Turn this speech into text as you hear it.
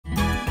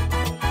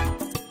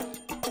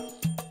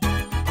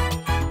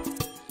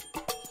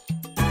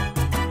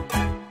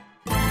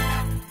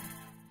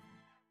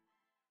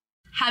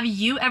Have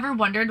you ever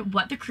wondered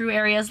what the crew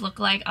areas look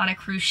like on a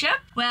cruise ship?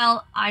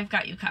 Well, I've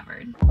got you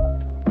covered.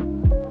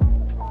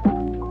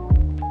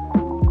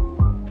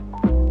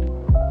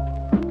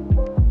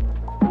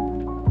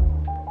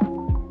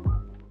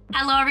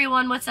 Hello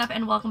everyone, what's up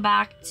and welcome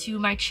back to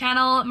my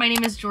channel. My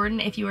name is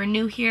Jordan. If you are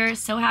new here,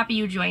 so happy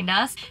you joined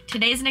us.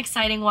 Today's an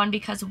exciting one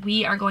because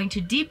we are going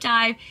to deep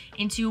dive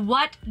into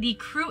what the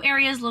crew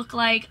areas look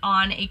like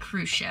on a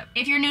cruise ship.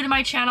 If you're new to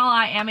my channel,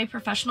 I am a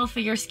professional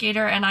figure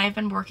skater and I've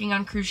been working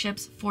on cruise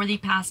ships for the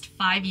past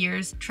 5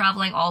 years,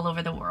 traveling all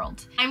over the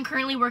world. I'm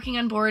currently working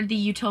on board the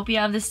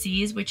Utopia of the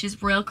Seas, which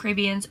is Royal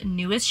Caribbean's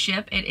newest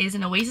ship. It is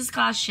an Oasis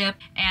class ship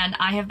and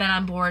I have been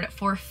on board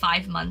for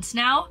 5 months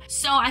now.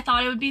 So I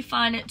thought it would be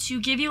fun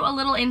to give you a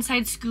little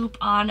inside scoop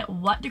on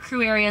what the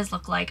crew areas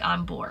look like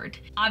on board.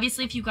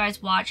 Obviously, if you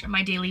guys watch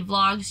my daily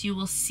vlogs, you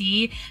will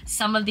see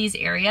some of these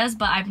areas,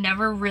 but I've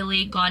never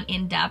really gone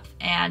in depth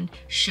and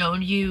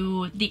shown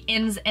you the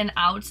ins and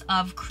outs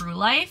of crew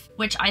life,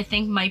 which I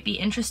think might be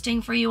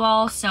interesting for you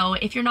all. So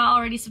if you're not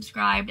already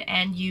subscribed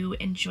and you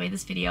enjoy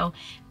this video,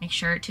 make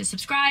sure to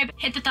subscribe,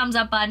 hit the thumbs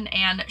up button,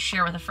 and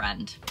share with a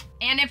friend.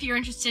 And if you're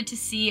interested to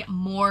see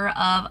more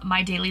of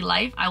my daily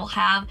life, I will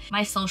have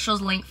my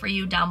socials linked for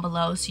you down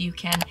below so you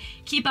can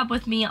keep up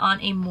with me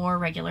on a more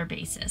regular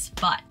basis.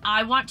 But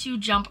I want to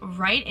jump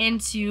right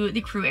into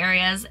the crew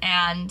areas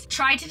and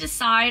try to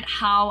decide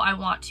how I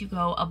want to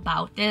go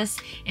about this,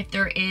 if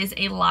there is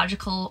a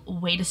logical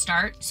way to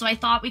start. So I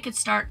thought we could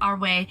start our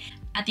way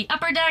at the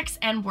upper decks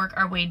and work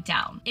our way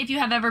down. If you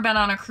have ever been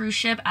on a cruise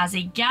ship as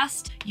a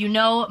guest, you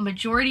know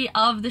majority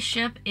of the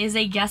ship is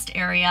a guest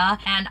area,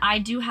 and I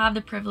do have the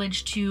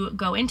privilege to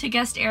go into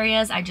guest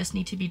areas. I just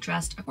need to be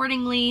dressed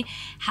accordingly,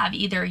 have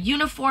either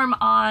uniform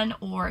on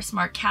or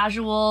smart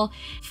casual,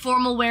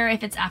 formal wear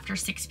if it's after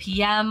 6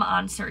 p.m.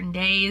 on certain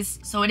days.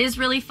 So it is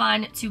really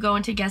fun to go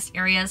into guest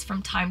areas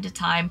from time to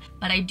time,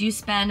 but I do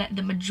spend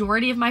the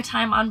majority of my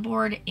time on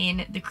board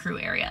in the crew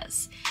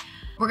areas.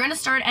 We're gonna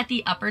start at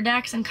the upper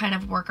decks and kind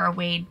of work our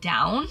way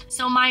down.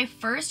 So my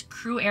first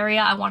crew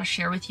area I wanna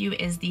share with you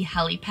is the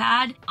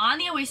helipad. On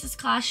the Oasis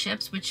class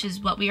ships, which is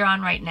what we are on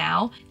right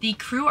now, the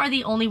crew are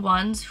the only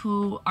ones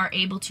who are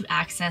able to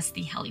access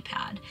the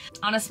helipad.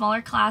 On a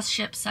smaller class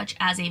ship such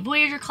as a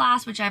Voyager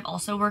class, which I've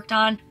also worked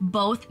on,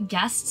 both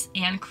guests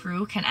and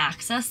crew can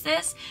access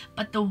this,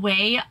 but the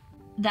way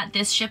that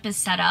this ship is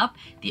set up,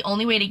 the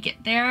only way to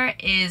get there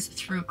is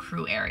through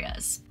crew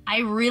areas. I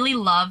really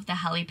love the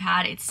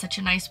helipad. It's such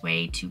a nice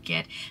way to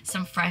get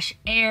some fresh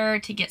air,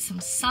 to get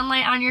some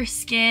sunlight on your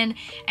skin,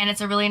 and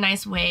it's a really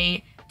nice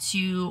way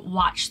to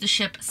watch the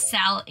ship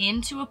sail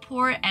into a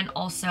port and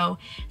also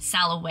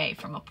sail away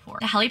from a port.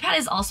 The helipad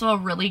is also a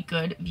really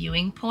good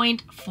viewing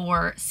point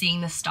for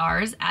seeing the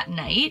stars at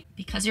night.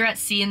 Because you're at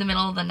sea in the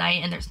middle of the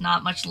night and there's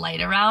not much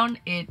light around,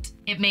 it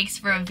makes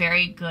for a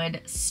very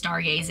good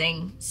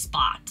stargazing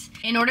spot.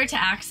 In order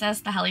to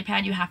access the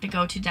helipad, you have to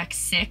go to deck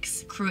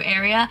 6 crew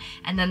area,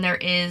 and then there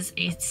is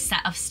a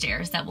set of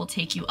stairs that will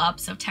take you up.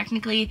 So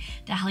technically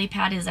the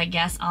helipad is, I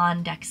guess,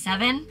 on deck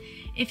 7,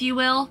 if you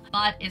will,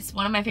 but it's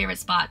one of my favorite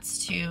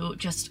spots to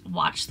just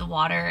watch the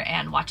water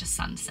and watch a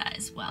sunset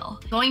as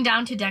well. Going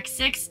down to deck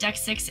 6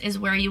 is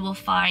where you will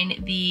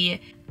find the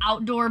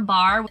outdoor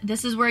bar.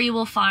 This is where you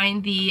will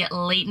find the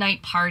late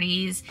night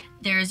parties.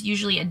 There's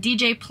usually a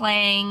DJ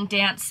playing,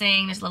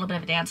 dancing, there's a little bit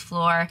of a dance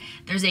floor.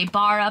 There's a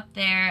bar up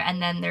there,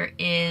 and then there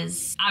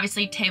is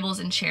obviously tables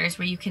and chairs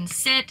where you can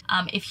sit.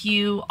 If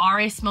you are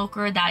a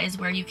smoker, that is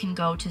where you can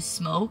go to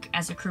smoke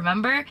as a crew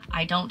member.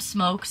 I don't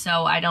smoke,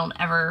 so I don't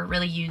ever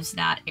really use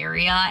that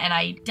area, and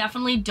I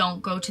definitely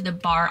don't go to the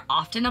bar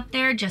often up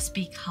there just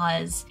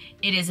because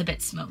it is a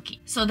bit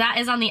smoky. So that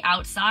is on the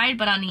outside,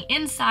 but on the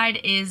inside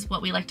is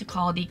what we like to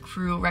call the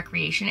crew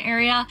recreation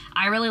area.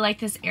 I really like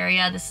this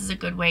area. This is a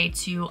good way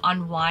to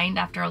unwind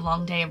after a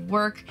long day of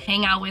work,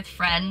 hang out with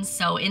friends.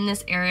 So in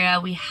this area,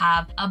 we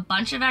have a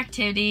bunch of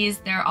activities.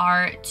 There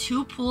are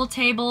 2 pool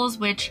tables,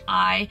 which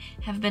I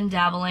have been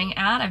dabbling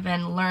at. I've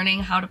been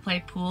learning how to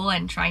play pool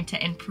and trying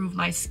to improve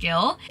my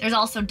skill. There's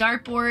also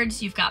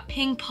dartboards. You've got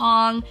ping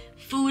pong,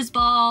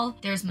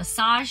 foosball. There's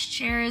massage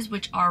chairs,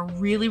 which are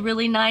really,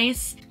 really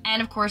nice.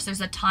 And of course,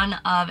 there's a ton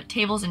of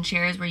tables and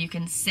chairs where you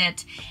can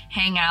sit,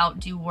 hang out,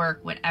 do work,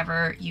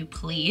 whatever you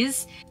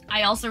please.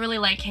 I also really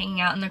like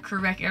hanging out in the crew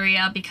rec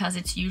area because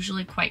it's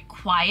usually quite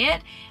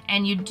quiet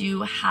and you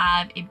do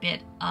have a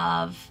bit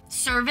of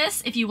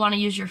service if you want to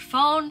use your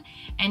phone,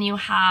 and you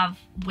have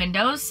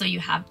windows so you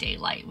have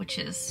daylight, which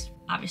is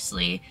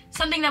obviously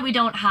something that we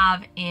don't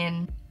have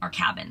in our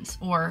cabins,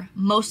 or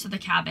most of the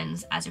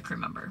cabins as a crew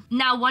member.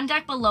 Now, one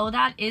deck below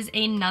that is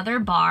another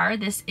bar.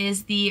 This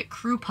is the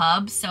crew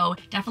pub, so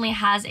definitely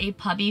has a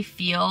pubby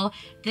feel.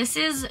 This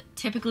is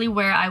typically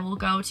where I will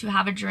go to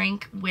have a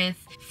drink with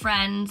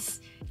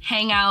friends,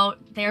 hang out.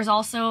 There's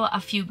also a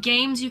few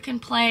games you can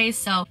play,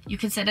 so you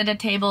can sit at a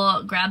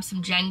table, grab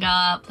some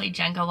Jenga, play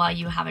Jenga while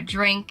you have a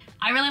drink.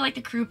 I really like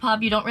the crew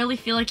pub. You don't really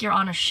feel like you're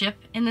on a ship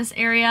in this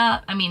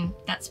area. I mean,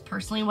 that's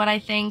personally what I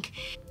think.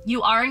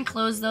 You are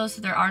enclosed though,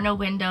 so there are no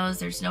windows,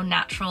 there's no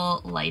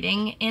natural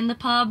lighting in the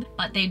pub,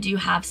 but they do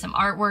have some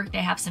artwork,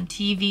 they have some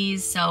TVs,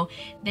 so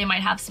they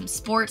might have some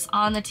sports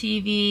on the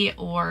TV,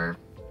 or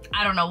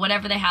I don't know,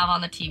 whatever they have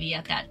on the TV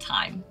at that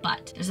time.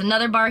 But there's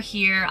another bar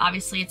here.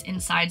 Obviously it's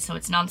inside, so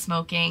it's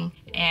non-smoking,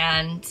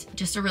 and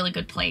just a really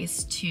good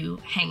place to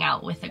hang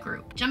out with a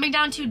group. Jumping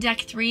down to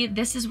deck 3,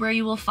 this is where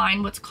you will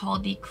find what's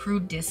called the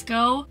crew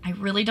disco. I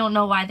really don't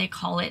know why they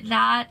call it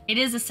that. It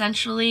is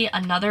essentially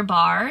another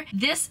bar.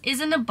 This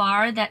isn't a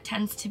bar that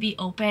tends to be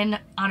open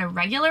on a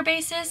regular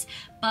basis,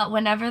 but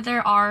whenever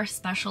there are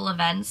special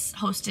events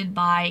hosted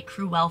by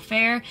crew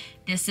welfare,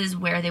 this is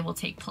where they will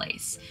take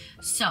place.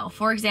 So,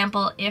 for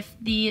example, if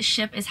the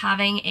ship is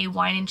having a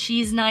wine and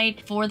cheese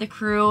night for the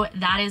crew,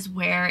 that is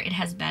where it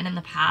has been in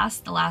the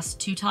past, the last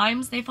 2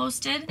 times they've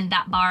hosted, and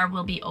that bar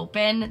will be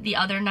open. The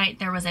other night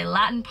there was a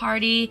Latin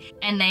party,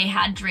 and they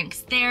had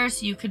drinks there,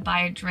 so you could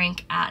buy a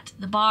drink at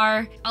the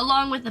bar,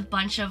 along with a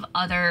bunch of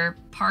other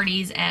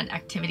parties and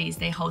activities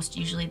they host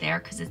usually there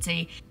because it's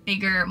a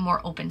bigger,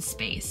 more open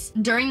space.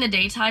 During the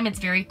daytime, it's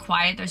very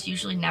quiet. There's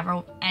usually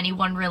never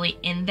anyone really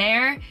in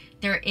there.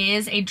 There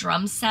is a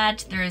drum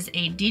set, there's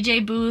a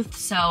DJ booth,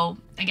 so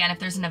again, if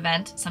there's an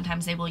event,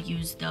 sometimes they will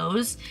use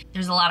those.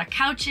 There's a lot of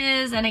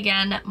couches, and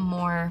again,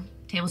 more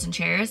tables and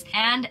chairs,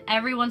 and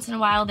every once in a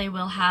while they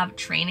will have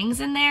trainings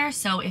in there.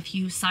 So if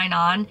you sign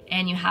on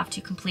and you have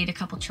to complete a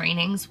couple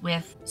trainings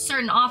with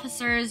certain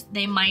officers,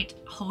 they might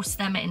host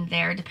them in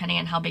there depending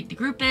on how big the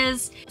group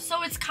is.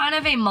 So it's kind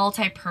of a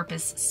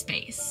multi-purpose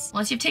space.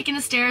 Once you've taken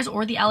the stairs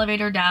or the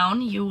elevator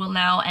down, you will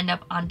now end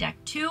up on deck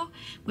 2,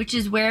 which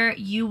is where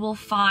you will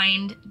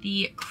find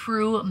the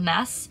crew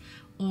mess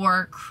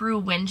or crew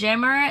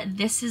windjammer.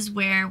 This is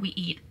where we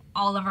eat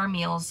all of our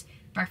meals,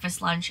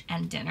 breakfast, lunch,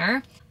 and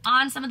dinner.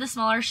 On some of the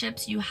smaller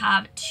ships, you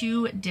have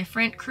 2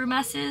 different crew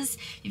messes.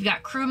 You've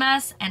got crew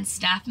mess and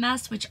staff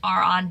mess, which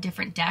are on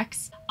different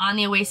decks. On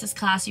the Oasis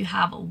class, you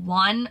have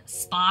 1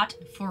 spot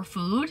for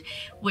food,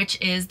 which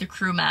is the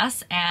crew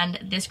mess, and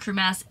this crew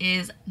mess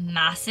is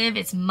massive.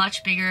 It's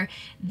much bigger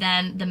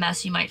than the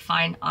mess you might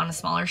find on a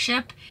smaller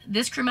ship.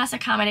 This crew mess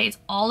accommodates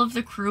all of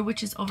the crew,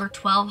 which is over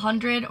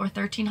 1,200 or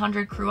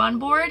 1,300 crew on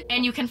board,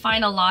 and you can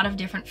find a lot of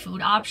different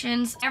food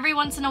options. Every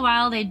once in a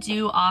while, they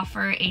do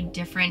offer a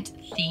different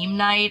theme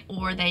night,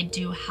 or they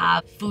do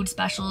have food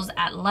specials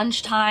at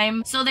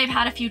lunchtime. So they've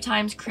had a few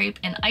times crepe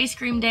and ice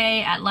cream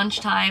day at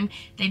lunchtime.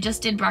 They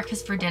just did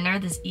breakfast for dinner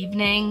this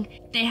evening.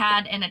 They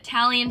had an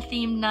Italian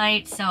themed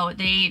night, so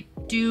they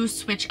do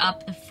switch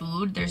up the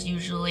food. There's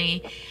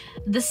usually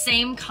the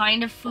same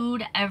kind of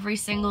food every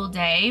single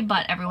day,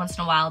 but every once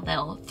in a while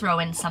they'll throw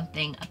in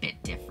something a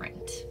bit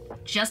different.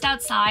 Just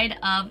outside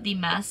of the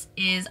mess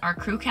is our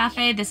crew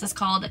cafe. This is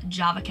called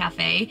Java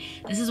Cafe.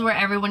 This is where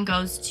everyone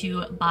goes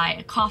to buy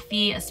a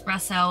coffee,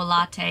 espresso,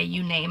 latte,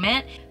 you name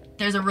it.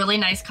 There's a really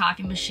nice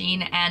coffee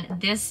machine,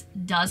 and this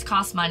does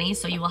cost money,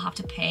 so you will have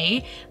to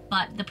pay,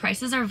 but the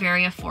prices are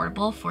very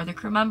affordable for the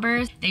crew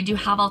members. They do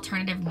have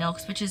alternative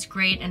milks, which is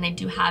great, and they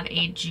do have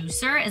a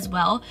juicer as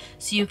well,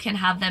 so you can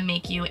have them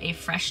make you a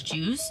fresh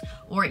juice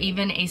or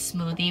even a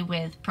smoothie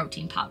with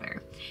protein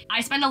powder.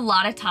 I spend a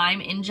lot of time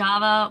in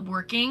Java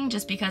working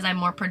just because I'm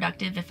more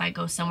productive if I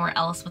go somewhere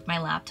else with my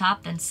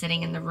laptop than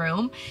sitting in the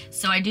room.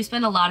 So I do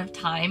spend a lot of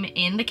time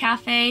in the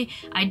cafe.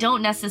 I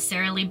don't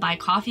necessarily buy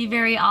coffee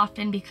very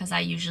often because I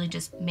usually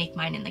just make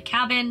mine in the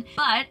cabin,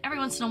 but every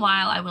once in a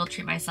while I will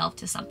treat myself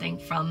to something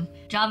from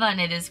Java,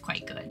 and it is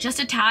quite good. Just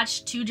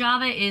attached to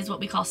Java is what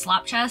we call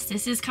Slop Chest.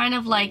 This is kind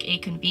of like a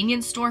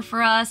convenience store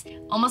for us,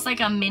 almost like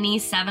a mini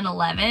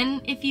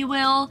 7-Eleven, if you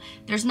will.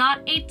 There's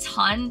not a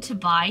ton to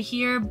buy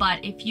here,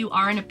 but if you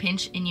are in a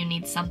pinch and you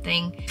need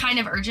something kind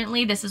of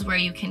urgently, this is where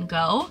you can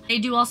go. They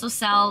do also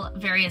sell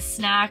various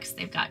snacks.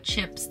 They've got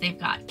chips, they've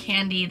got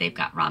candy, they've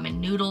got ramen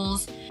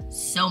noodles,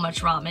 so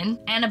much ramen,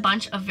 and a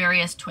bunch of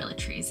various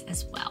toiletries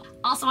as well.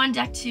 Also on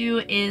deck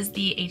 2 is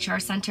the HR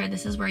center.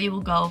 This is where you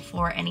will go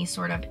for any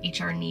sort of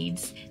HR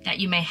needs that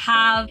you may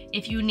have.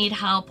 If you need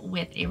help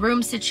with a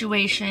room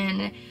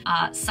situation,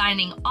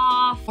 signing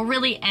off, or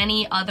really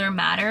any other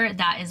matter,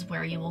 that is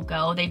where you will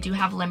go. They do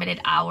have limited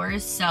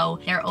hours,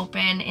 so they're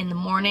open in the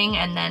morning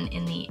and then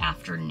in the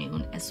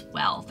afternoon as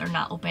well. They're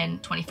not open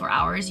 24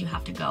 hours. You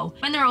have to go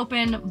when they're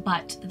open,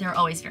 but they're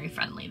always very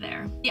friendly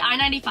there. The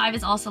I-95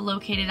 is also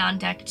located on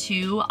deck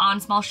 2 on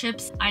small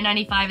ships.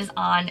 I-95 is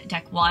on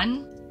deck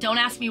 1. Don't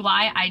ask me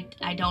why,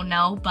 I don't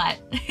know, but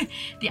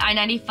the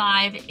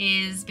I-95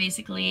 is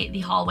basically the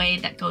hallway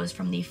that goes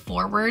from the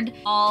forward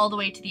all the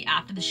way to the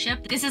aft of the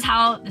ship. This is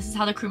how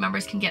the crew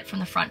members can get from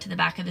the front to the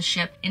back of the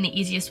ship in the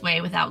easiest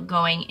way without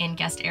going in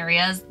guest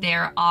areas.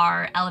 There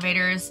are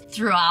elevators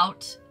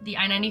throughout the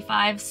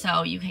I-95,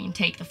 so you can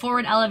take the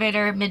forward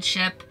elevator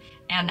midship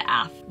and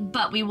aft.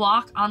 But we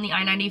walk on the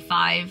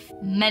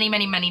I-95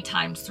 many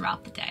times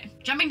throughout the day.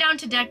 Jumping down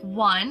to deck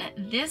 1,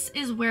 this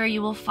is where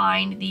you will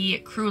find the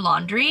crew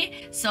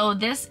laundry. So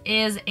this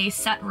is a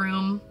set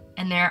room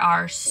and there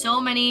are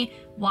so many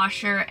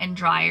washer and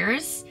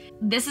dryers.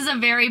 This is a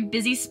very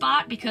busy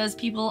spot because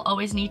people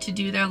always need to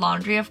do their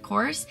laundry, of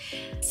course.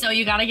 So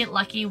you gotta get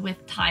lucky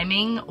with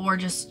timing or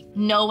just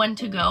know when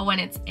to go when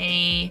it's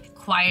a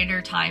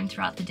quieter time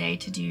throughout the day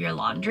to do your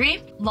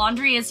laundry.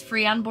 Laundry is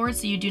free on board,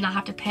 so you do not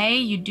have to pay.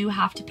 You do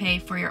have to pay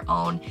for your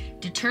own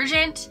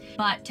detergent,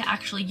 but to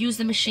actually use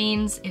the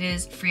machines, it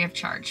is free of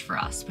charge for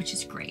us, which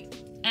is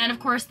great. And of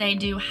course, they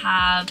do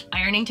have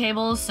ironing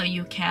tables, so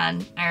you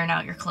can iron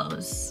out your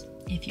clothes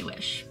if you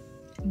wish.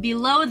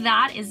 Below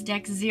that is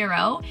deck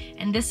 0,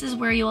 and this is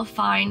where you will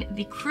find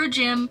the crew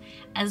gym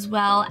as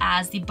well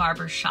as the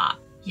barber shop.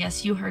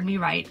 Yes, you heard me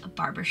right, a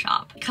barber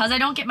shop. Because I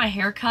don't get my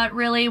hair cut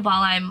really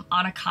while I'm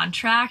on a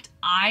contract,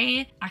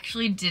 I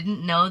actually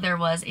didn't know there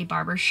was a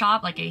barber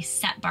shop, like a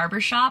set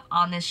barber shop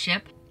on this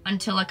ship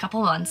until a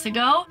couple months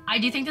ago. I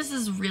do think this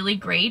is really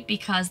great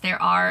because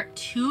there are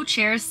 2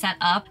 chairs set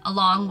up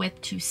along with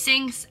 2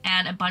 sinks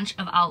and a bunch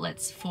of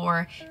outlets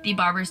for the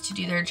barbers to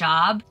do their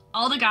job.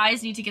 All the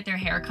guys need to get their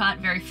hair cut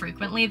very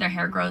frequently. Their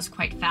hair grows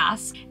quite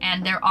fast,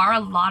 and there are a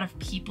lot of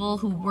people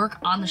who work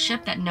on the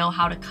ship that know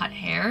how to cut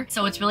hair.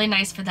 So it's really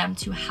nice for them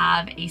to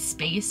have a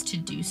space to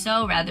do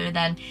so rather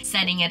than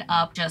setting it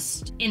up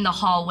just in the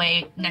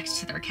hallway next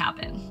to their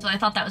cabin. So I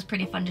thought that was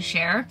pretty fun to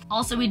share.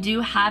 Also, we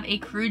do have a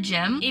crew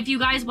gym. If you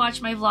guys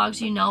watch my vlogs,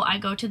 you know I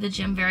go to the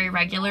gym very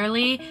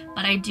regularly,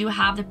 but I do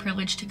have the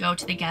privilege to go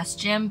to the guest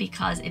gym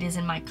because it is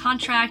in my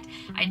contract.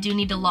 I do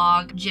need to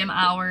log gym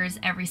hours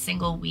every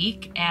single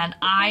week, and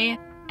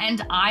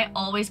I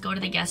always go to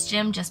the guest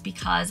gym just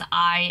because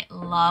I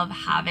love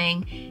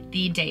having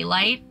the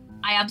daylight.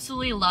 I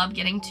absolutely love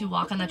getting to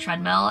walk on the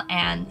treadmill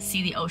and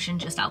see the ocean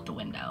just out the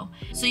window.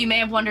 So you may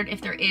have wondered if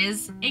there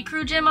is a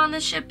crew gym on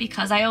this ship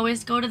because I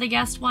always go to the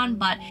guest one,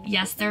 but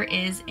yes, there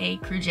is a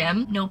crew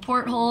gym. No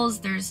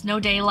portholes, there's no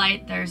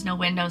daylight, there's no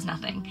windows,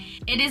 nothing.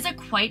 It is a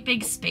quite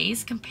big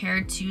space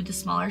compared to the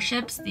smaller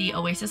ships. The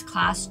Oasis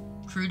class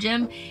crew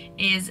gym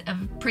is a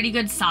pretty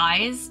good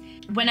size.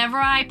 Whenever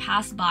I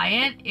pass by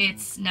it,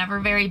 it's never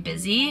very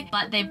busy,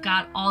 but they've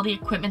got all the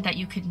equipment that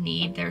you could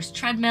need. There's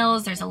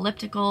treadmills, there's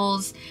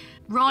ellipticals,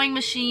 rowing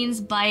machines,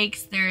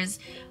 bikes, there's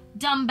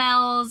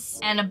dumbbells,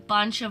 and a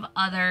bunch of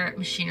other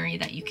machinery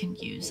that you can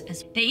use.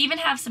 They even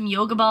have some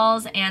yoga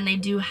balls, and they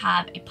do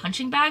have a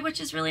punching bag,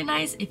 which is really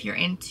nice if you're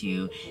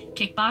into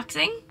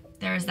kickboxing.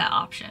 There's that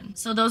option.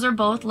 So those are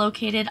both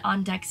located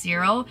on deck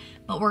 0,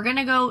 but we're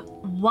gonna go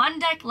 1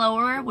 deck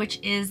lower, which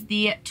is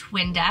the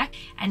twin deck,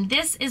 and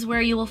this is where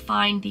you will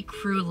find the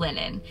crew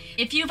linen.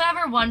 If you've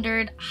ever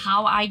wondered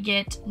how I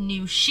get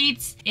new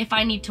sheets, if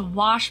I need to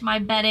wash my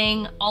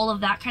bedding, all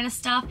of that kind of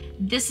stuff,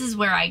 this is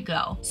where I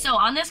go. So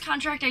on this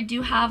contract, I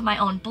do have my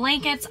own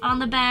blankets on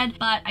the bed,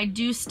 but I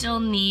do still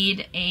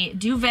need a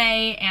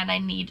duvet and I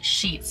need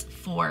sheets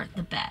for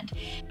the bed.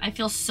 I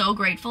feel so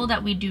grateful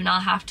that we do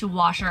not have to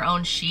wash our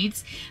own sheets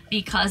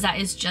because that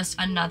is just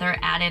another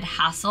added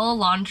hassle.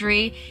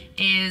 Laundry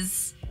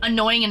is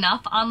annoying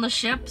enough on the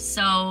ship,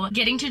 so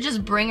getting to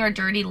just bring our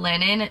dirty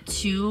linen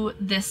to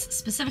this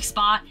specific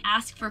spot,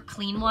 ask for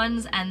clean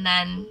ones, and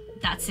then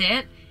that's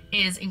it,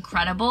 is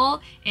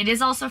incredible. It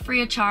is also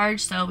free of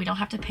charge, so we don't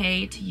have to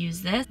pay to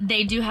use this.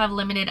 They do have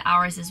limited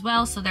hours as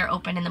well, so they're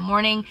open in the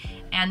morning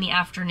and the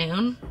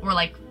afternoon, or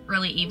like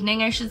early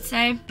evening, I should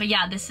say. But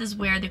yeah, this is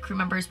where the crew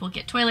members will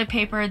get toilet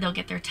paper, they'll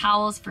get their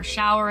towels for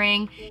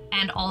showering,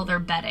 and all their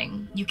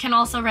bedding. You can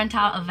also rent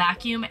out a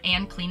vacuum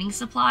and cleaning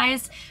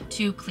supplies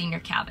to clean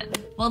your cabin.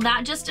 Well,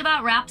 that just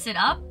about wraps it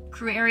up.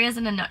 Crew areas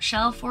in a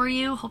nutshell for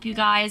you. Hope you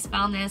guys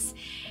found this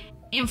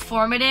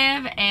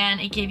informative and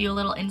it gave you a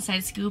little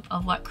inside scoop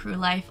of what crew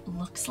life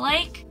looks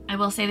like. I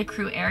will say the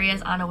crew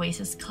areas on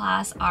Oasis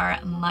class are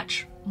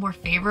much more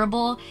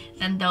favorable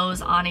than those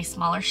on a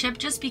smaller ship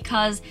just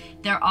because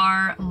there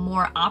are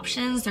more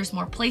options, there's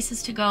more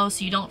places to go,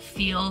 so you don't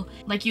feel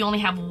like you only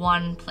have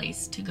one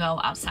place to go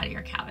outside of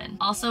your cabin.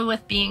 Also,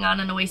 with being on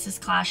an Oasis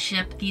class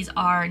ship, these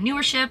are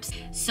newer ships,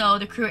 so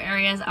the crew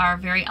areas are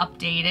very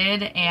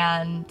updated,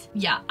 and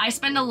yeah, I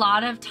spend a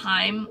lot of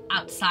time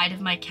outside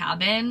of my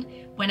cabin.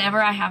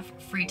 Whenever I have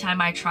free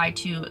time, I try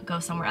to go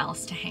somewhere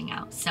else to hang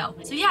out. So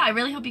yeah, I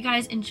really hope you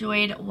guys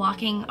enjoyed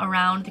walking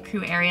around the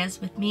crew areas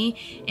with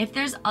me. If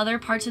there's other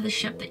parts of the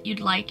ship that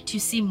you'd like to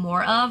see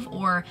more of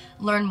or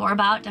learn more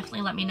about,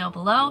 definitely let me know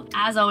below.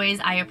 As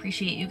always, I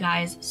appreciate you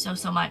guys so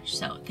much.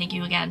 So thank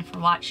you again for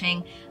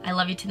watching. I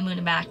love you to the moon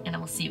and back, and I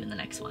will see you in the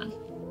next one.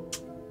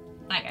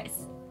 Bye,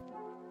 guys.